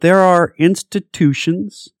there are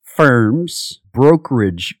institutions, firms,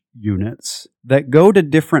 brokerage units that go to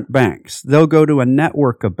different banks. They'll go to a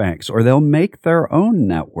network of banks, or they'll make their own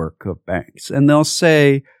network of banks, and they'll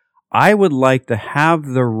say, I would like to have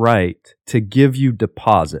the right to give you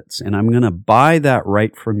deposits, and I'm going to buy that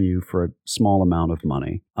right from you for a small amount of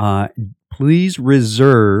money. Please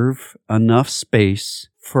reserve enough space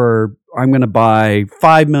for, I'm going to buy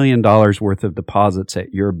 $5 million worth of deposits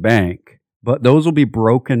at your bank, but those will be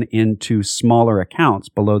broken into smaller accounts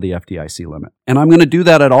below the FDIC limit. And I'm going to do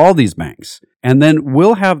that at all these banks. And then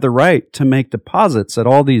we'll have the right to make deposits at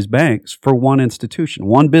all these banks for one institution,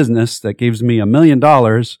 one business that gives me $1 million.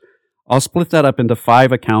 I'll split that up into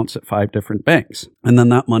 5 accounts at 5 different banks. And then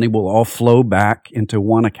that money will all flow back into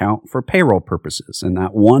one account for payroll purposes. And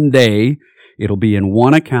that one day, it'll be in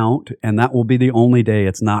one account, and that will be the only day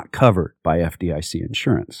it's not covered by FDIC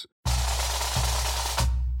insurance.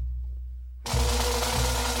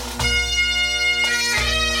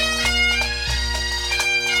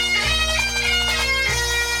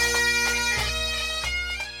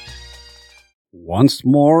 Once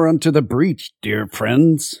more unto the breach, dear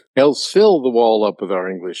friends. Else fill the wall up with our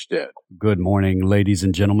English dead. Good morning, ladies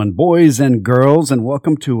and gentlemen, boys and girls, and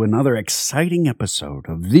welcome to another exciting episode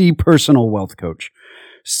of The Personal Wealth Coach,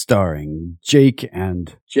 starring Jake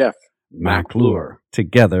and Jeff McClure.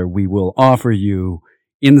 Together, we will offer you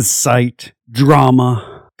insight,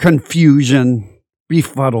 drama, confusion,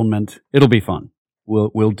 befuddlement. It'll be fun.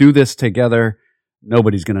 We'll do this together.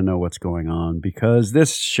 Nobody's going to know what's going on because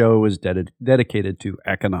this show is dedicated to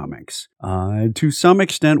economics. To some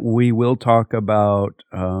extent, we will talk about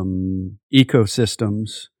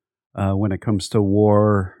ecosystems when it comes to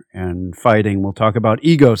war and fighting. We'll talk about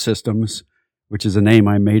ecosystems, which is a name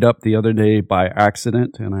I made up the other day by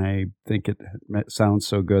accident, and I think it sounds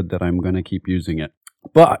so good that I'm going to keep using it.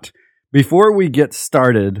 But before we get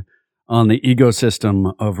started on the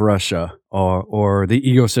ecosystem of Russia or the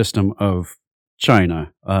ecosystem of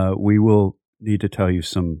China, we will need to tell you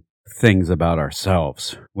some things about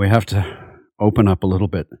ourselves. We have to open up a little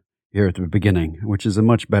bit here at the beginning, which is a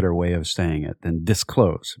much better way of saying it than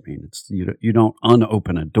disclose. I mean, you don't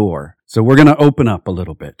unopen a door. So we're going to open up a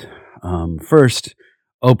little bit. First,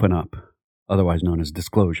 open up, otherwise known as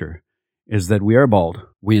disclosure, is that we are bald,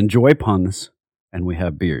 we enjoy puns, and we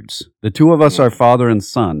have beards. The two of us are father and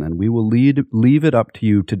son, and we will leave it up to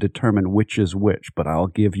you to determine which is which, but I'll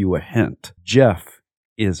give you a hint. Jeff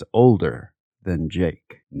is older than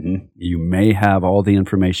Jake. You may have all the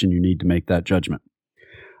information you need to make that judgment.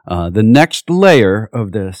 The next layer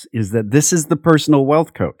of this is that this is the Personal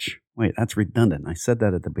Wealth Coach. Wait, that's redundant. I said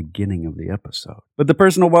that at the beginning of the episode. But the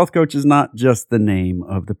Personal Wealth Coach is not just the name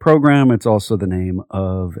of the program. It's also the name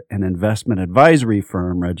of an investment advisory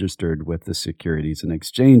firm registered with the Securities and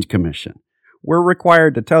Exchange Commission. We're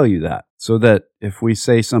required to tell you that so that if we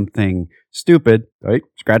say something stupid, right,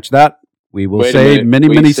 scratch that. We will say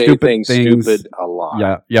many stupid things. Stupid a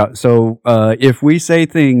lot. Yeah. So if we say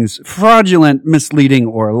things fraudulent, misleading,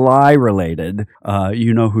 or lie-related,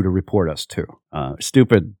 you know who to report us to.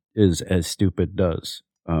 Stupid is as stupid does,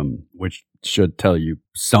 which should tell you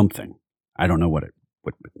something. I don't know what it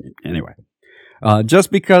would. Anyway,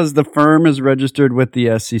 just because the firm is registered with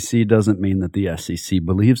the SEC doesn't mean that the SEC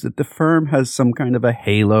believes that the firm has some kind of a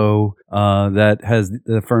halo,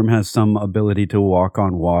 the firm has some ability to walk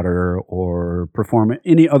on water or perform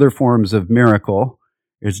any other forms of miracle.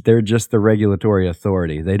 They're just the regulatory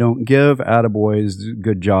authority. They don't give attaboys,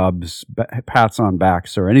 good jobs, pats on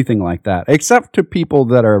backs, or anything like that, except to people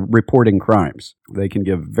that are reporting crimes. They can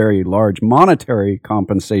give very large monetary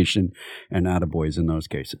compensation and attaboys in those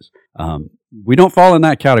cases. We don't fall in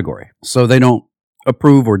that category, so they don't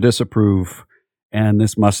approve or disapprove, and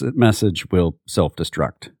this message will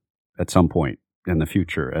self-destruct at some point in the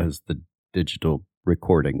future as the digital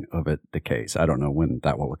recording of it decays. I don't know when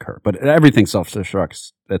that will occur, but everything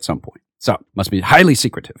self-destructs at some point. So, must be highly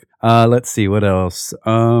secretive. Let's see, what else?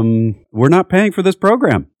 We're not paying for this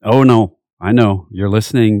program. Oh, no. I know. You're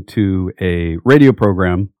listening to a radio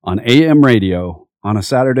program on AM radio on a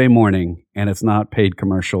Saturday morning, and it's not paid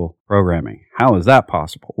commercial programming. How is that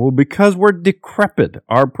possible? Well, because we're decrepit.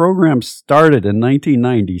 Our program started in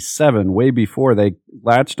 1997, way before they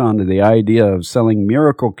latched onto the idea of selling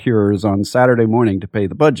miracle cures on Saturday morning to pay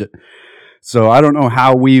the budget. So I don't know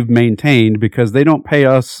how we've maintained, because they don't pay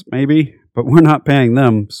us, maybe, but we're not paying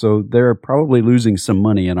them, so they're probably losing some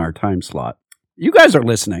money in our time slot. You guys are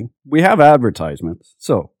listening. We have advertisements,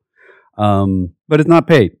 so, but it's not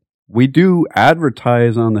paid. We do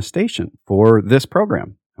advertise on the station for this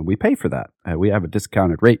program, and we pay for that. We have a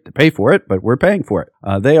discounted rate to pay for it, but we're paying for it.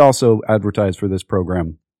 They also advertise for this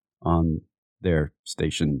program on their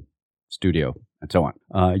station, studio, and so on.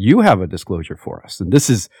 You have a disclosure for us. And this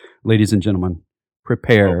is, ladies and gentlemen,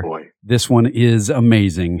 prepare. Oh, boy. This one is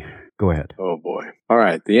amazing. Go ahead. Oh, boy. All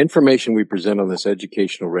right. The information we present on this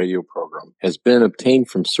educational radio program has been obtained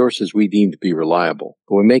from sources we deem to be reliable,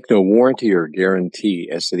 but we make no warranty or guarantee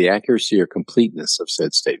as to the accuracy or completeness of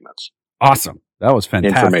said statements. Awesome. That was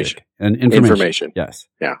fantastic. Information. Yes.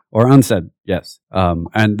 Yeah. Or unsaid. Yes.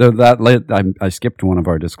 I skipped one of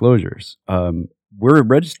our disclosures. We're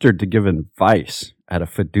registered to give advice at a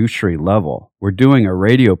fiduciary level. We're doing a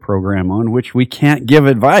radio program on which we can't give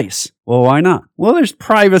advice. Well, why not? Well, there's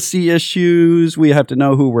privacy issues. We have to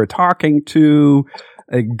know who we're talking to.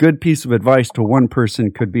 A good piece of advice to one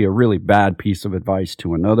person could be a really bad piece of advice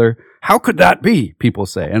to another. How could that be? People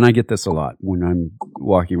say. And I get this a lot when I'm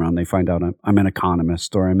walking around. They find out I'm an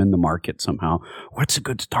economist or I'm in the market somehow. What's a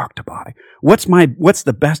good stock to buy? What's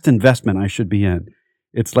the best investment I should be in?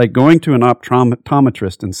 It's like going to an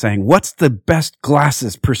optometrist and saying, what's the best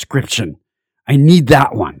glasses prescription? I need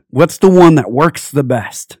that one. What's the one that works the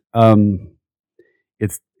best?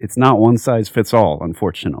 It's not one size fits all,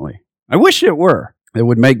 unfortunately. I wish it were. It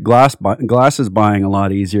would make glasses buying a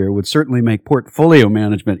lot easier. It would certainly make portfolio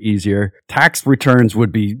management easier. Tax returns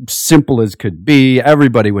would be simple as could be.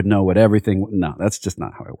 Everybody would know what everything. No, that's just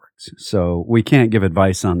not how it works. So we can't give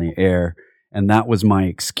advice on the air. And that was my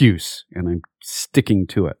excuse, and I'm sticking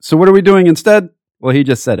to it. So what are we doing instead? Well, he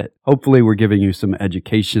just said it. Hopefully we're giving you some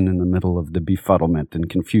education in the middle of the befuddlement and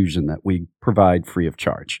confusion that we provide free of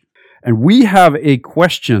charge. And we have a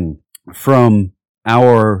question from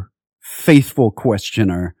our faithful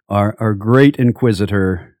questioner, our great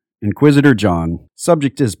Inquisitor John.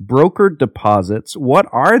 Subject is brokered deposits. What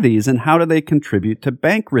are these and how do they contribute to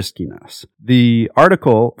bank riskiness? The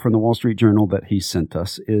article from the Wall Street Journal that he sent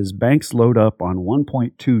us is banks load up on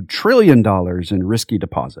 $1.2 trillion in risky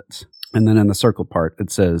deposits. And then in the circle part,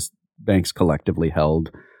 it says banks collectively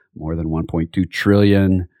held more than $1.2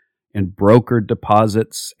 trillion in brokered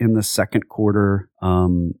deposits in the second quarter,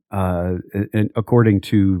 and according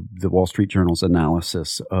to the Wall Street Journal's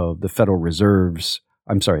analysis of the Federal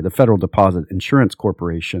Deposit Insurance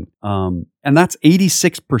Corporation. And that's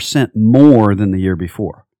 86% more than the year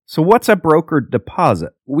before. So what's a brokered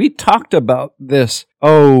deposit? We talked about this,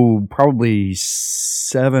 probably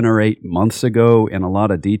 7 or 8 months ago in a lot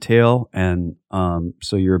of detail. And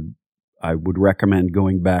I would recommend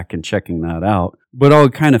going back and checking that out. But I'll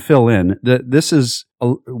kind of fill in. This is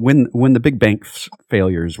when the big bank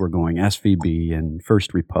failures were going, SVB and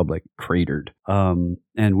First Republic cratered.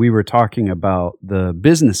 And we were talking about the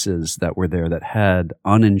businesses that were there that had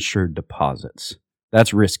uninsured deposits.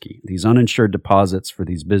 That's risky. These uninsured deposits for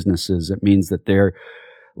these businesses, it means that they're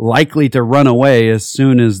likely to run away as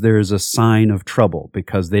soon as there's a sign of trouble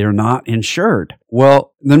because they are not insured.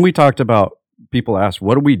 Well, then we talked about people ask,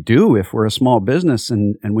 what do we do if we're a small business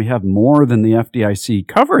and we have more than the FDIC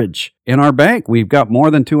coverage in our bank? We've got more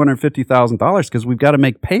than $250,000 because we've got to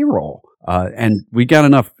make payroll. And we got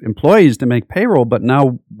enough employees to make payroll, but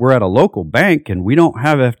now we're at a local bank and we don't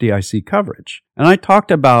have FDIC coverage. And I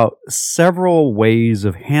talked about several ways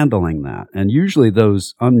of handling that. And usually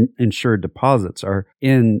those uninsured deposits are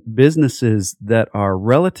in businesses that are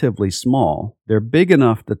relatively small. They're big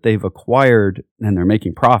enough that they've acquired and they're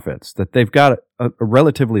making profits, that they've got a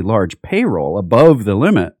relatively large payroll above the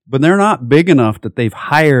limit, but they're not big enough that they've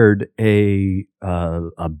hired a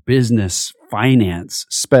business finance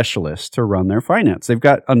specialist to run their finance. They've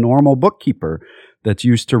got a normal bookkeeper that's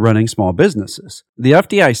used to running small businesses. The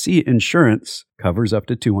FDIC insurance covers up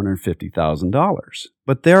to $250,000.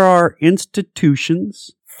 But there are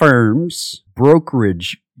institutions, firms,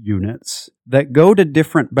 brokerage units that go to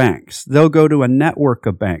different banks. They'll go to a network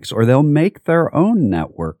of banks or they'll make their own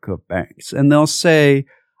network of banks. And they'll say,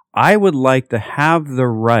 I would like to have the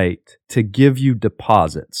right to give you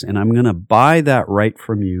deposits, and I'm going to buy that right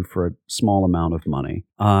from you for a small amount of money.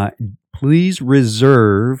 Please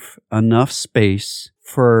reserve enough space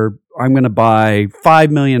I'm going to buy $5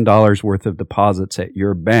 million worth of deposits at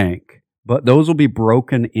your bank, but those will be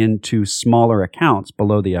broken into smaller accounts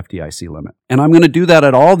below the FDIC limit. And I'm going to do that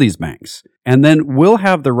at all these banks. And then we'll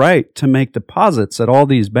have the right to make deposits at all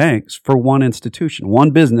these banks for one institution,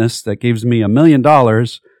 one business that gives me $1 million.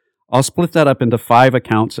 I'll split that up into 5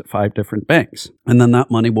 accounts at 5 different banks. And then that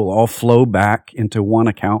money will all flow back into one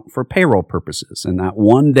account for payroll purposes. And that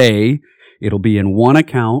one day, it'll be in one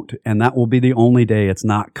account, and that will be the only day it's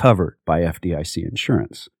not covered by FDIC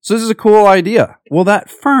insurance. So this is a cool idea. Well, that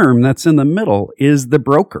firm that's in the middle is the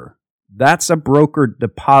broker. That's a brokered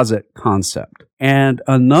deposit concept. And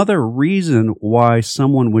another reason why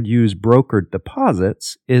someone would use brokered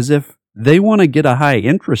deposits is if They want to get a high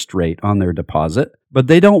interest rate on their deposit, but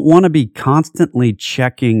they don't want to be constantly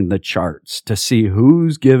checking the charts to see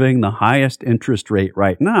who's giving the highest interest rate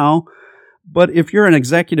right now. But if you're an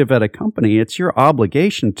executive at a company, it's your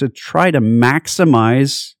obligation to try to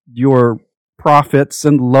maximize your profits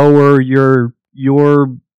and lower your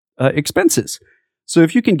expenses. So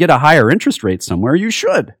if you can get a higher interest rate somewhere, you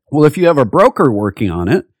should. Well, if you have a broker working on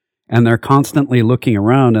it and they're constantly looking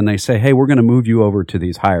around and they say, hey, we're going to move you over to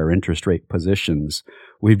these higher interest rate positions.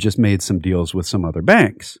 We've just made some deals with some other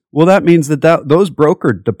banks. Well, that means that those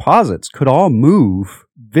brokered deposits could all move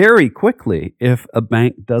very quickly if a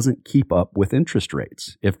bank doesn't keep up with interest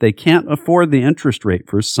rates. If they can't afford the interest rate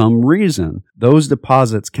for some reason, those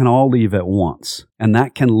deposits can all leave at once, and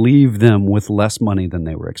that can leave them with less money than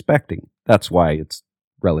they were expecting. That's why it's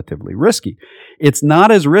relatively risky. It's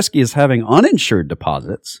not as risky as having uninsured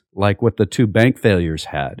deposits, like what the two bank failures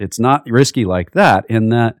had. It's not risky like that in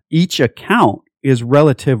that each account is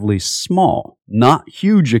relatively small, not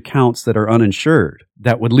huge accounts that are uninsured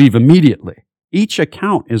that would leave immediately. Each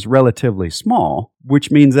account is relatively small, which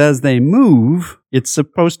means as they move, it's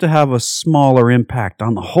supposed to have a smaller impact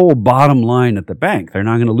on the whole bottom line at the bank. They're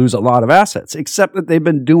not going to lose a lot of assets, except that they've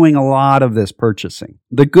been doing a lot of this purchasing.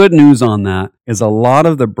 The good news on that is a lot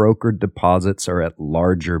of the brokered deposits are at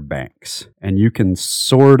larger banks, and you can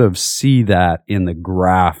sort of see that in the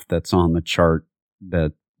graph that's on the chart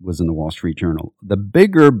that was in the Wall Street Journal. The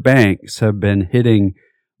bigger banks have been hitting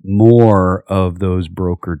more of those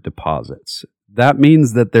brokered deposits. That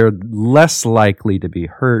means that they're less likely to be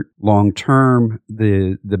hurt long term.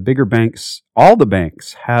 The bigger banks, all the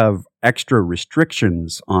banks have extra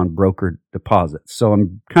restrictions on brokered deposits. So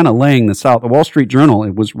I'm kind of laying this out. The Wall Street Journal,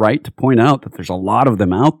 it was right to point out that there's a lot of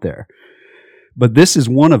them out there. But this is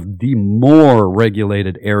one of the more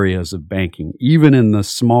regulated areas of banking, even in the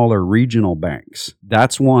smaller regional banks.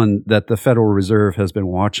 That's one that the Federal Reserve has been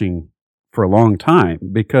watching for a long time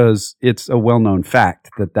because it's a well-known fact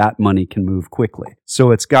that that money can move quickly.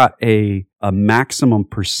 So it's got a maximum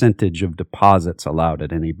percentage of deposits allowed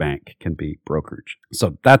at any bank can be brokerage.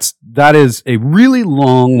 So that is a really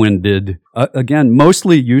long-winded, again,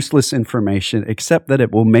 mostly useless information, except that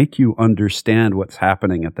it will make you understand what's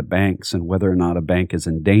happening at the banks and whether or not a bank is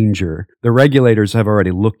in danger. The regulators have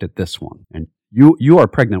already looked at this one, and you are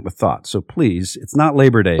pregnant with thought. So please, it's not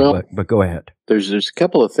Labor Day, but go ahead. There's a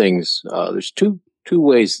couple of things. There's two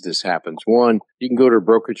ways this happens. One, you can go to a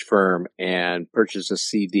brokerage firm and purchase a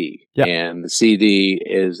CD. Yeah. And the CD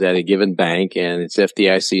is at a given bank and it's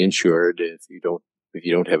FDIC insured if you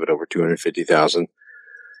don't have it over $250,000.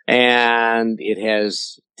 And it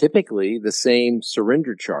has typically the same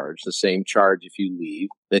surrender charge, the same charge if you leave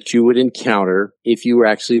that you would encounter if you were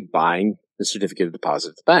actually buying the certificate of deposit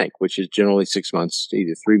at the bank, which is generally 6 months,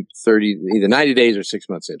 either 90 days or 6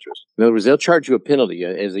 months interest. In other words, they'll charge you a penalty,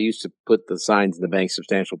 as they used to put the signs in the bank,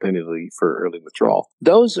 substantial penalty for early withdrawal.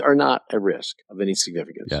 Those are not a risk of any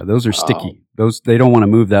significance. Yeah, those are sticky. They don't want to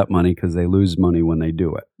move that money because they lose money when they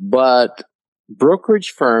do it. But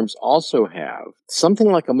brokerage firms also have something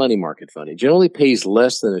like a money market fund. It generally pays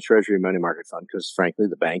less than a Treasury money market fund because, frankly,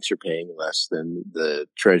 the banks are paying less than the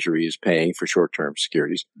Treasury is paying for short-term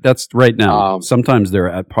securities. That's right now. Sometimes they're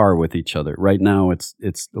at par with each other. Right now, it's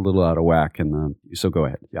a little out of whack. So go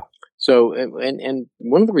ahead. Yeah. So, and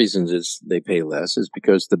one of the reasons is they pay less is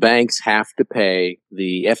because the banks have to pay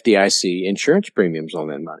the FDIC insurance premiums on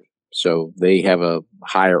that money. So they have a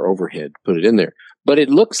higher overhead to put it in there. But it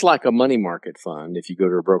looks like a money market fund if you go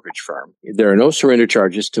to a brokerage firm. There are no surrender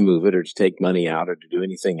charges to move it or to take money out or to do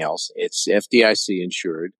anything else. It's FDIC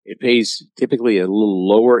insured. It pays typically a little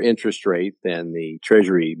lower interest rate than the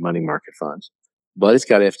Treasury money market funds, but it's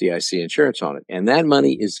got FDIC insurance on it. And that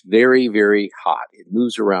money is very, very hot. It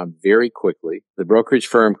moves around very quickly. The brokerage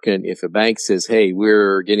firm can, if a bank says, hey,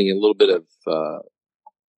 we're getting a little bit of,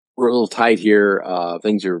 we're a little tight here.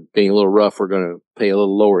 Things are being a little rough. We're going to pay a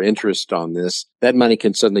little lower interest on this. That money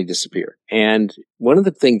can suddenly disappear. And one of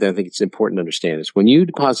the things that I think it's important to understand is when you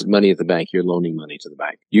deposit money at the bank, you're loaning money to the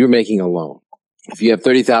bank. You're making a loan. If you have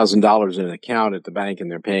 $30,000 in an account at the bank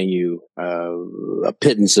and they're paying you a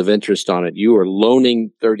pittance of interest on it, you are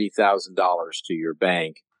loaning $30,000 to your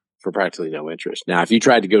bank for practically no interest. Now, if you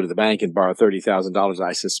tried to go to the bank and borrow $30,000,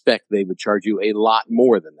 I suspect they would charge you a lot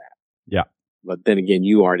more than that. Yeah. But then again,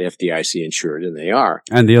 you aren't FDIC insured, and they are.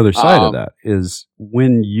 And the other side of that is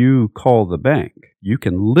when you call the bank, you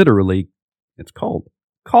can literally, it's called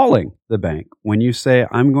calling the bank. When you say,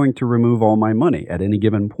 I'm going to remove all my money at any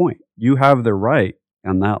given point, you have the right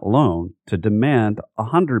on that loan to demand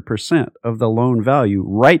 100% of the loan value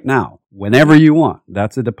right now, whenever you want.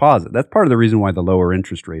 That's a deposit. That's part of the reason why the lower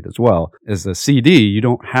interest rate as well is a CD. You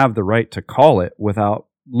don't have the right to call it without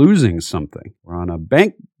losing something. Or on a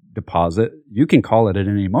bank deposit, you can call it at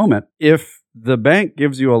any moment. If the bank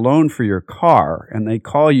gives you a loan for your car and they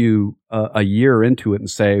call you a year into it and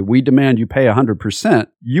say, we demand you pay 100%,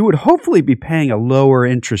 you would hopefully be paying a lower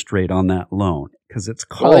interest rate on that loan because it's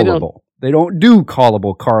callable. They don't do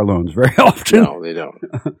callable car loans very often. No, they don't.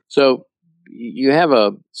 So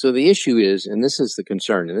so the issue is, and this is the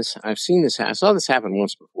concern, and I saw this happen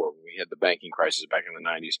once before when we had the banking crisis back in the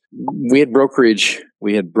 90s. We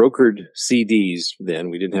had brokered CDs then.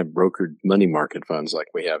 We didn't have brokered money market funds like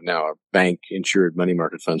we have now, bank-insured money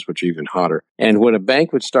market funds, which are even hotter. And when a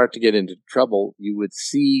bank would start to get into trouble, you would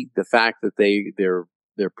see the fact that their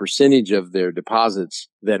percentage of their deposits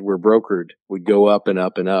that were brokered would go up and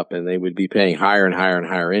up and up, and they would be paying higher and higher and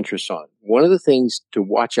higher interest on. One of the things to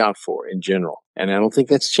watch out for in general, and I don't think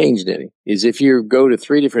that's changed any, is if you go to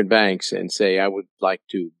 3 different banks and say, I would like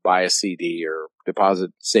to buy a CD or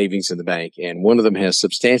deposit savings in the bank, and one of them has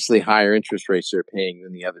substantially higher interest rates they're paying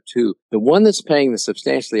than the other 2, the one that's paying the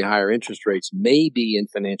substantially higher interest rates may be in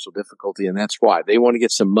financial difficulty, and that's why. They want to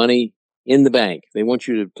get some money in the bank. They want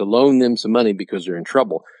you to loan them some money because they're in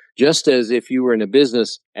trouble. Just as if you were in a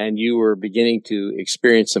business and you were beginning to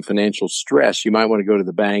experience some financial stress, you might want to go to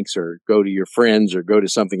the banks or go to your friends or go to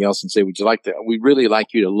something else and say, we'd really like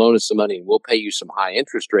you to loan us some money and we'll pay you some high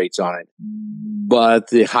interest rates on it. But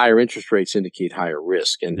the higher interest rates indicate higher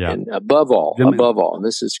risk. And above all, and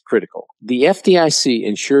this is critical, the FDIC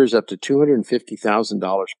insures up to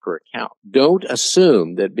 $250,000 per account. Don't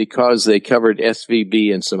assume that because they covered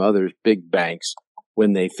SVB and some other big banks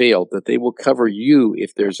when they failed, that they will cover you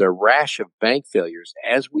if there's a rash of bank failures,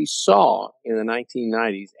 as we saw in the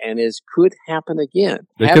 1990s and as could happen again.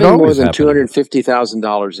 Having more than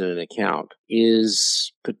 $250,000 in an account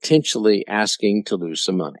is potentially asking to lose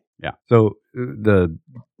some money. Yeah. So let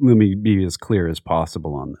me be as clear as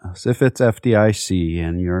possible on this. If it's FDIC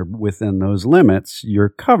and you're within those limits, you're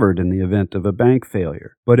covered in the event of a bank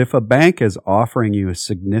failure. But if a bank is offering you a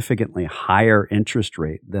significantly higher interest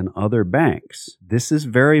rate than other banks, this is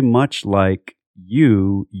very much like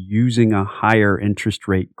you using a higher interest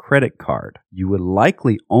rate credit card. You would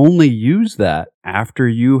likely only use that after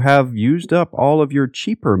you have used up all of your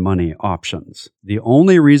cheaper money options. The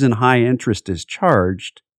only reason high interest is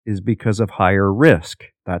charged is because of higher risk.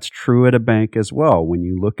 That's true at a bank as well. When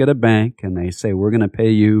you look at a bank and they say, we're going to pay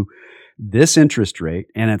you this interest rate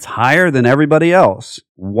and it's higher than everybody else,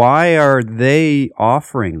 why are they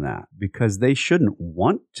offering that? Because they shouldn't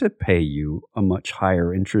want to pay you a much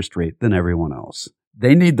higher interest rate than everyone else.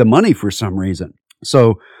 They need the money for some reason.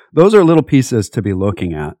 So those are little pieces to be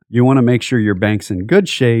looking at. You want to make sure your bank's in good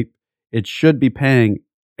shape. It should be paying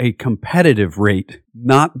a competitive rate,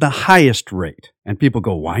 not the highest rate. And people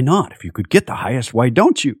go, why not? If you could get the highest, why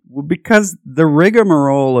don't you? Well, because the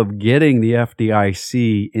rigmarole of getting the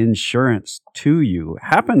FDIC insurance to you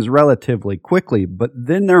happens relatively quickly, but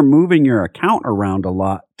then they're moving your account around a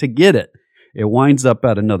lot to get it. It winds up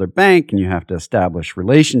at another bank and you have to establish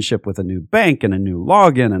relationship with a new bank and a new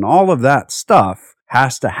login and all of that stuff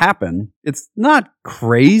has to happen. It's not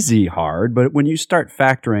crazy hard, but when you start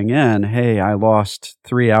factoring in, hey, I lost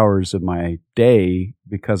 3 hours of my day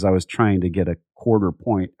because I was trying to get a 1/4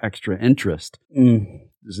 point extra interest,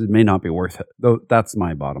 it may not be worth it. Though that's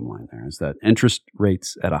my bottom line there, is that interest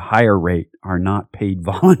rates at a higher rate are not paid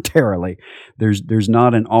voluntarily. There's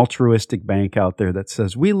not an altruistic bank out there that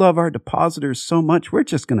says, we love our depositors so much, we're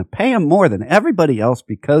just going to pay them more than everybody else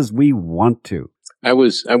because we want to. I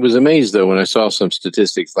was amazed, though, when I saw some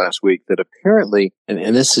statistics last week that apparently,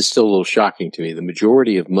 and this is still a little shocking to me, the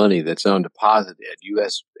majority of money that's on deposit at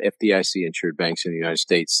U.S. FDIC-insured banks in the United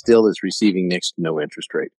States still is receiving next to no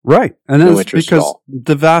interest rate. Right. And that's because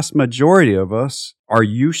the vast majority of us are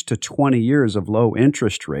used to 20 years of low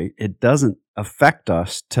interest rate. It doesn't affect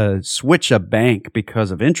us to switch a bank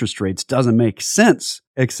because of interest rates. Doesn't make sense,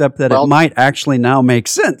 except that it might actually now make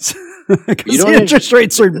sense. Because the interest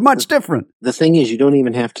rates are much different. The thing is, you don't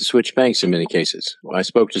even have to switch banks in many cases. I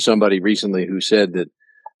spoke to somebody recently who said that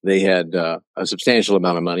they had a substantial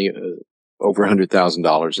amount of money, over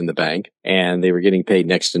 $100,000 in the bank, and they were getting paid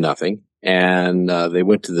next to nothing. And they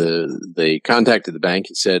went to they contacted the bank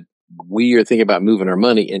and said, we are thinking about moving our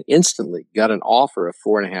money, and instantly got an offer of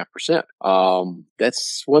 4.5%.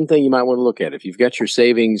 That's one thing you might want to look at. If you've got your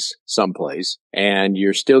savings someplace and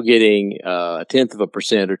you're still getting a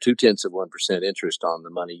 0.1% or 0.2% interest on the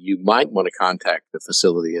money, you might want to contact the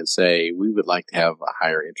facility and say, we would like to have a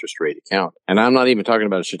higher interest rate account. And I'm not even talking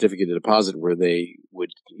about a certificate of deposit where they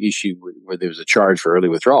would issue, where there was a charge for early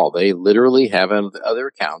withdrawal. They literally have other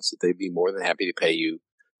accounts that they'd be more than happy to pay you.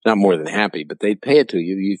 Not more than happy, but they'd pay it to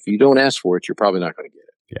you. If you don't ask for it, you're probably not going to get it.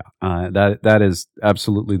 Yeah, that is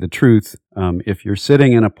absolutely the truth. If you're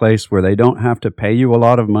sitting in a place where they don't have to pay you a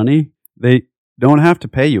lot of money, they don't have to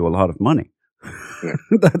pay you a lot of money. Yeah.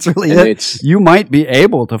 That's really it. You might be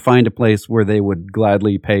able to find a place where they would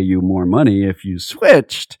gladly pay you more money if you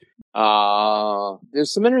switched.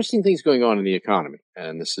 There's some interesting things going on in the economy.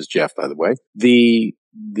 And this is Jeff, by the way.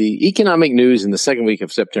 The economic news in the second week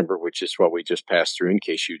of September, which is what we just passed through, in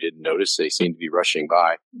case you didn't notice, they seem to be rushing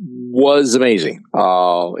by, was amazing.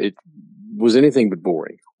 It was anything but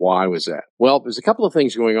boring. Why was that? Well, there's a couple of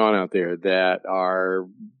things going on out there that are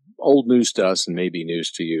old news to us and maybe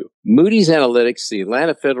news to you. Moody's Analytics, the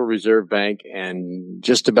Atlanta Federal Reserve Bank, and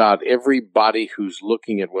just about everybody who's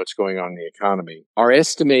looking at what's going on in the economy are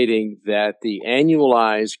estimating that the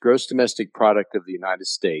annualized gross domestic product of the United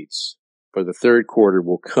States for the third quarter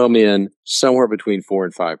will come in somewhere between 4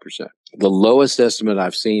 and 5%. The lowest estimate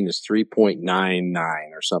I've seen is 3.99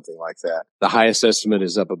 or something like that. The highest estimate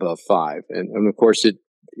is up above 5. And of course,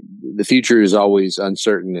 the future is always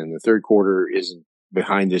uncertain, and the third quarter isn't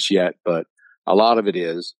behind us yet, but a lot of it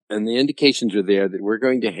is. And the indications are there that we're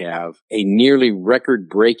going to have a nearly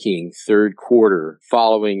record-breaking third quarter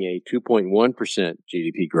following a 2.1%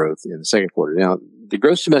 GDP growth in the second quarter. Now, the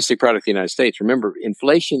gross domestic product of the United States, remember,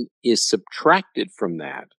 inflation is subtracted from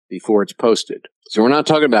that before it's posted. So we're not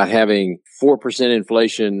talking about having 4%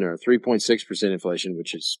 inflation or 3.6% inflation,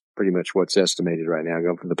 which is pretty much what's estimated right now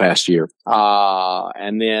going for the past year.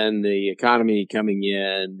 And then the economy coming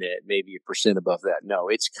in at maybe 1% above that. No,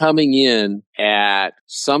 it's coming in at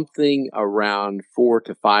something around 4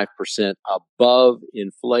 to 5% above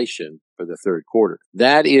inflation for the third quarter.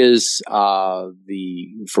 That is for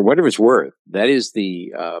whatever it's worth, that is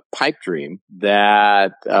the pipe dream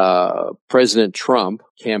that President Trump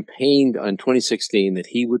campaigned on 2016 that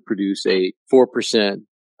he would produce a 4%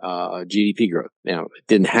 GDP growth. Now, it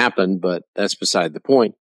didn't happen, but that's beside the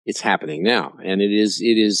point. It's happening now, and it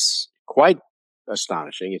is quite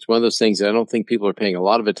astonishing. It's one of those things that I don't think people are paying a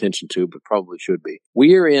lot of attention to, but probably should be.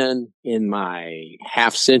 We are in my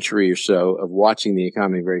half century or so of watching the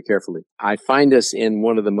economy very carefully. I find us in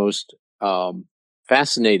one of the most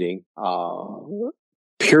fascinating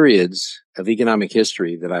periods of economic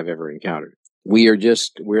history that I've ever encountered. We're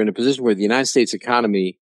in a position where the United States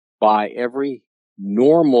economy, by every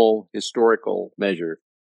normal historical measure,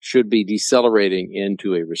 should be decelerating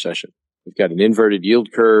into a recession. We've got an inverted yield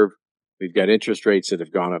curve. We've got interest rates that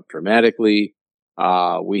have gone up dramatically.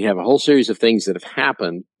 We have a whole series of things that have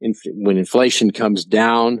happened when inflation comes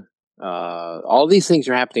down. All these things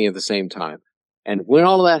are happening at the same time. And when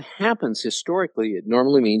all of that happens, historically, it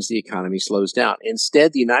normally means the economy slows down.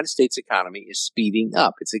 Instead, the United States economy is speeding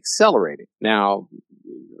up. It's accelerating. Now,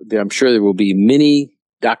 I'm sure there will be many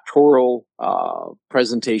doctoral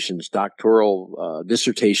presentations, doctoral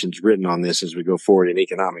dissertations written on this as we go forward in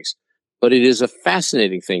economics. But it is a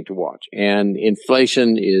fascinating thing to watch. And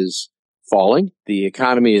inflation is falling. The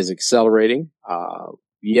economy is accelerating.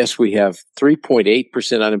 Yes, we have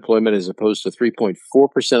 3.8% unemployment as opposed to 3.4%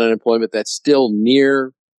 unemployment. That's still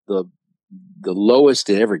near the lowest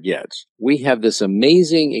it ever gets. We have this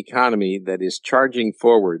amazing economy that is charging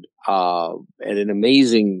forward at an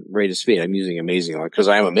amazing rate of speed. I'm using amazing because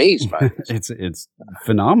I am amazed by this. It's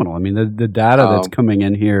phenomenal. I mean, the data that's coming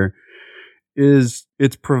in here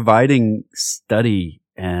it's providing study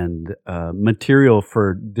and material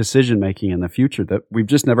for decision making in the future that we've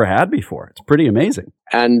just never had before. It's pretty amazing.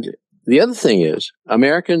 And the other thing is,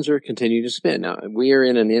 Americans are continuing to spend. Now, we are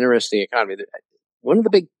in an interesting economy. One of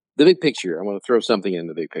the big picture, I want to throw something in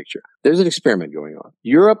the big picture. There's an experiment going on.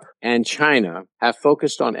 Europe and China have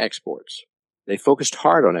focused on exports. They focused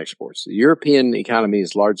hard on exports. The European economy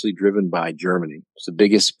is largely driven by Germany. It's the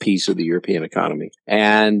biggest piece of the European economy.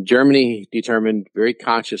 And Germany determined very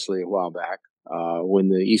consciously a while back, when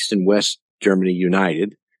the East and West Germany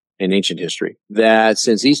united in ancient history, that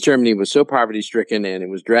since East Germany was so poverty-stricken and it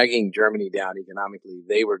was dragging Germany down economically,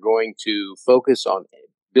 they were going to focus on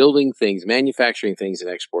building things, manufacturing things,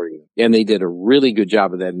 and exporting them. And they did a really good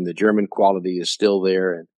job of that, and the German quality is still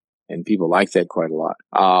there. and people like that quite a lot.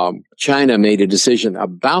 China made a decision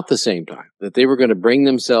about the same time that they were going to bring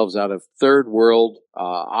themselves out of third world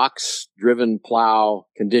ox-driven plow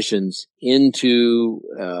conditions into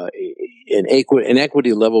an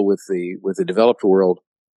equity level with the developed world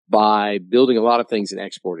by building a lot of things and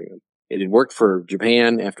exporting them. It had worked for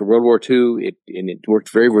Japan after World War II, and it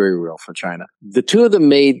worked very, very well for China. The two of them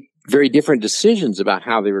made very different decisions about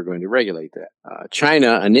how they were going to regulate that.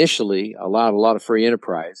 China initially allowed a lot of free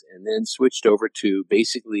enterprise and then switched over to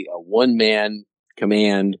basically a one-man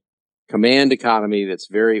command economy that's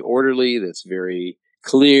very orderly, that's very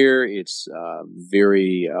clear, it's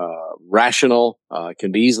very rational,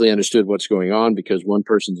 can be easily understood what's going on because one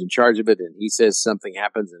person's in charge of it and he says something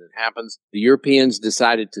happens and it happens. The Europeans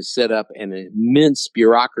decided to set up an immense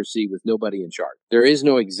bureaucracy with nobody in charge. There is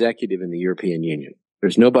no executive in the European Union.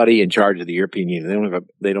 There's nobody in charge of the European Union.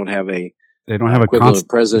 They don't have a equivalent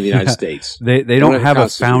president of the United States. They don't have a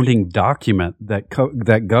founding document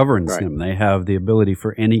that governs them. They have the ability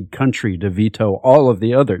for any country to veto all of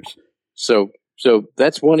the others. So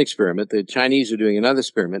that's one experiment. The Chinese are doing another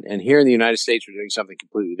experiment, and here in the United States, we're doing something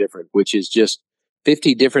completely different, which is just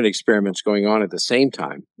 50 different experiments going on at the same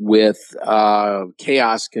time with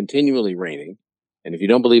chaos continually reigning. And if you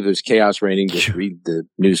don't believe there's chaos reigning, just read the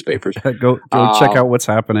newspapers. Go check out what's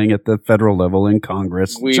happening at the federal level in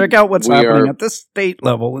Congress. Check out what's happening at the state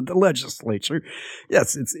level in the legislature.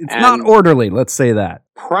 Yes, it's not orderly, let's say that.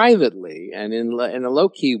 Privately and in a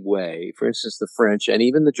low-key way, for instance, the French and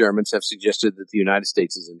even the Germans have suggested that the United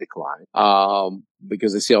States is in decline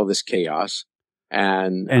because they see all this chaos.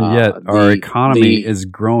 And yet our economy is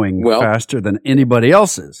growing faster than anybody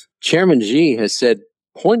else's. Chairman Xi has said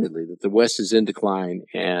pointedly that the West is in decline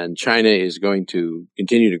and China is going to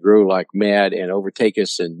continue to grow like mad and overtake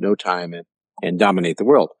us in no time and dominate the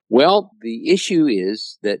world. Well, the issue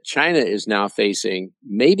is that China is now facing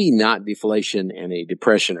maybe not deflation and a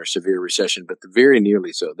depression or severe recession, but very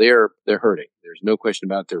nearly so. They're hurting. There's no question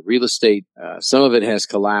about it. Their real estate. Some of it has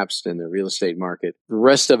collapsed in the real estate market. The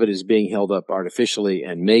rest of it is being held up artificially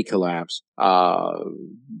and may collapse.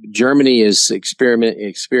 Germany is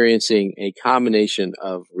experiencing a combination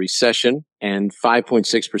of recession and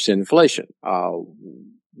 5.6% inflation.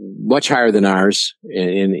 Much higher than ours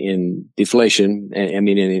in deflation, in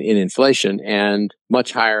inflation, and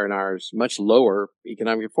much higher in ours, much lower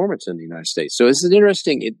economic performance in the United States. So this is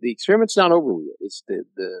interesting. The experiment's not over yet. It's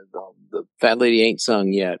the fat lady ain't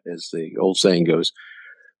sung yet, as the old saying goes.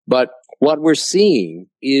 But what we're seeing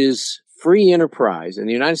is free enterprise in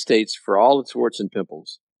the United States, for all its warts and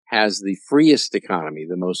pimples, has the freest economy,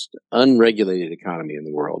 the most unregulated economy in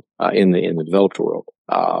the world, in the developed world.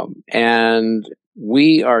 And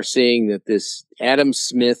we are seeing that this Adam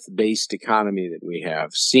Smith-based economy that we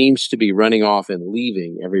have seems to be running off and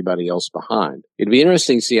leaving everybody else behind. It'd be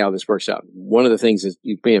interesting to see how this works out. One of the things that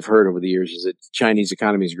you may have heard over the years is that the Chinese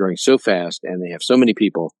economy is growing so fast and they have so many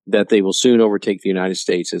people that they will soon overtake the United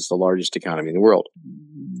States as the largest economy in the world.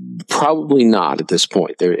 Probably not at this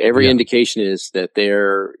point. Every indication is that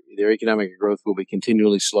their economic growth will be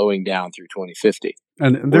continually slowing down through 2050,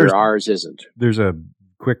 and where ours isn't. There's a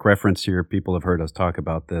quick reference here. People have heard us talk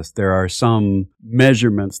about this. There are some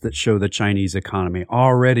measurements that show the Chinese economy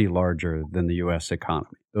already larger than the U.S.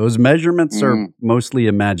 economy. Those measurements are mostly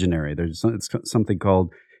imaginary. There's something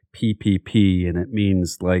called PPP, and it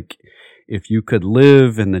means like if you could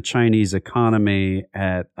live in the Chinese economy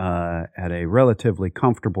at a relatively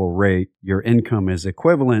comfortable rate, your income is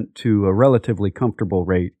equivalent to a relatively comfortable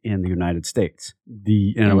rate in the United States.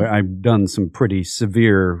 I've done some pretty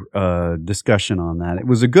severe discussion on that. It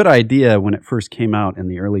was a good idea when it first came out in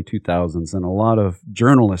the early 2000s, and a lot of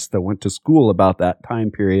journalists that went to school about that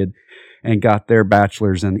time period and got their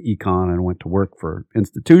bachelor's in econ and went to work for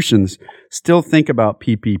institutions still think about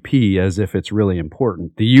PPP as if it's really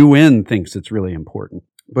important. The UN thinks it's really important.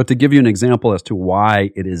 But to give you an example as to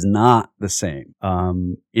why it is not the same,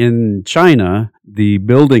 in China, the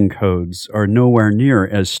building codes are nowhere near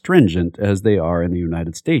as stringent as they are in the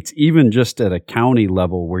United States, even just at a county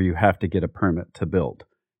level where you have to get a permit to build.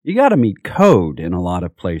 You got to meet code in a lot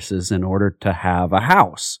of places in order to have a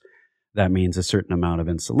house. That means a certain amount of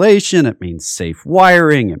insulation. It means safe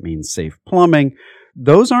wiring. It means safe plumbing.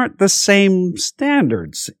 Those aren't the same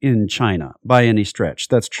standards in China by any stretch.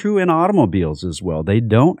 That's true in automobiles as well. They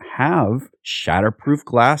don't have shatterproof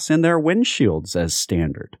glass in their windshields as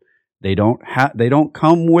standard. They don't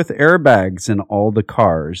come with airbags in all the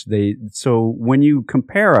cars. So when you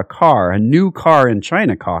compare a new car in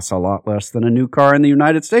China costs a lot less than a new car in the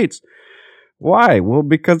United States. Why? Well,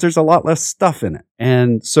 because there's a lot less stuff in it.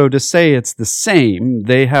 And so to say it's the same,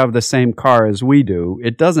 they have the same car as we do,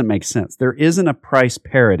 it doesn't make sense. There isn't a price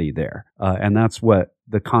parity there. And that's what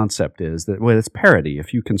the concept is, that well, it's parity.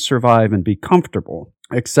 If you can survive and be comfortable,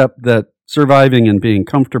 except that surviving and being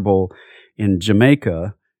comfortable in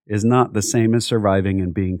Jamaica is not the same as surviving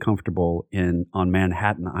and being comfortable on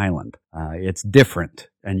Manhattan Island. It's different.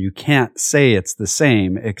 And you can't say it's the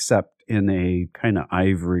same except in a kind of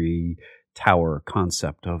ivory tower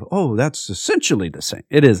concept of, oh, that's essentially the same.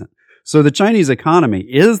 It isn't. So the Chinese economy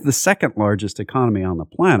is the second largest economy on the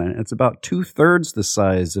planet. It's about 2/3 the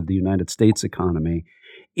size of the United States economy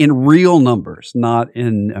in real numbers, not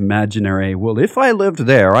in imaginary, well, if I lived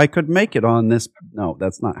there, I could make it on this. No,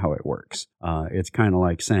 that's not how it works. It's kind of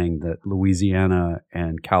like saying that Louisiana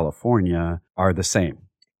and California are the same.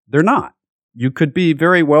 They're not. You could be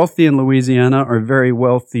very wealthy in Louisiana or very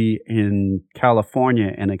wealthy in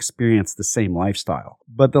California and experience the same lifestyle.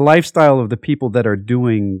 But the lifestyle of the people that are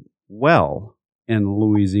doing well in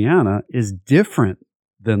Louisiana is different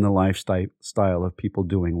than the lifestyle of people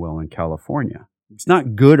doing well in California. It's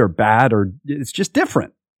not good or bad, or it's just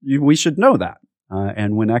different. We should know that.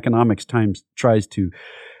 And when economics tries to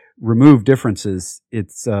remove differences,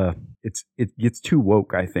 it gets too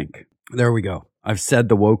woke, I think. There we go. I've said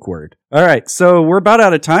the woke word. All right, so we're about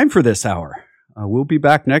out of time for this hour. We'll be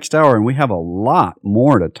back next hour, and we have a lot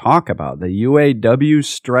more to talk about. The UAW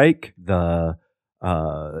strike, the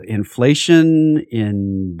inflation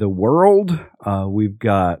in the world. We've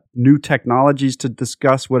got new technologies to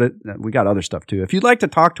discuss. We got other stuff too. If you'd like to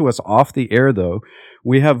talk to us off the air, though,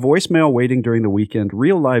 we have voicemail waiting during the weekend,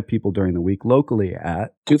 real live people during the week locally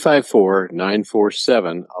at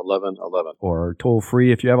 254-947-1111. Or toll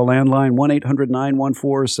free if you have a landline,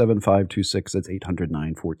 1-800-914-7526. That's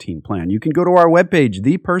 800-914-PLAN. You can go to our webpage,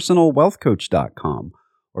 thepersonalwealthcoach.com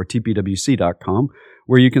or tpwc.com,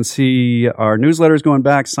 where you can see our newsletters going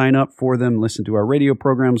back, sign up for them, listen to our radio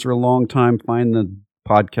programs for a long time, find the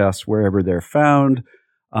podcasts wherever they're found.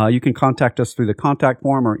 You can contact us through the contact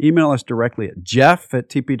form or email us directly at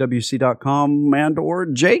jeff@tpwc.com and or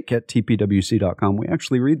jake@tpwc.com. We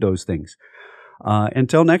actually read those things.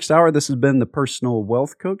 Until next hour, this has been The Personal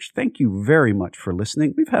Wealth Coach. Thank you very much for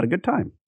listening. We've had a good time.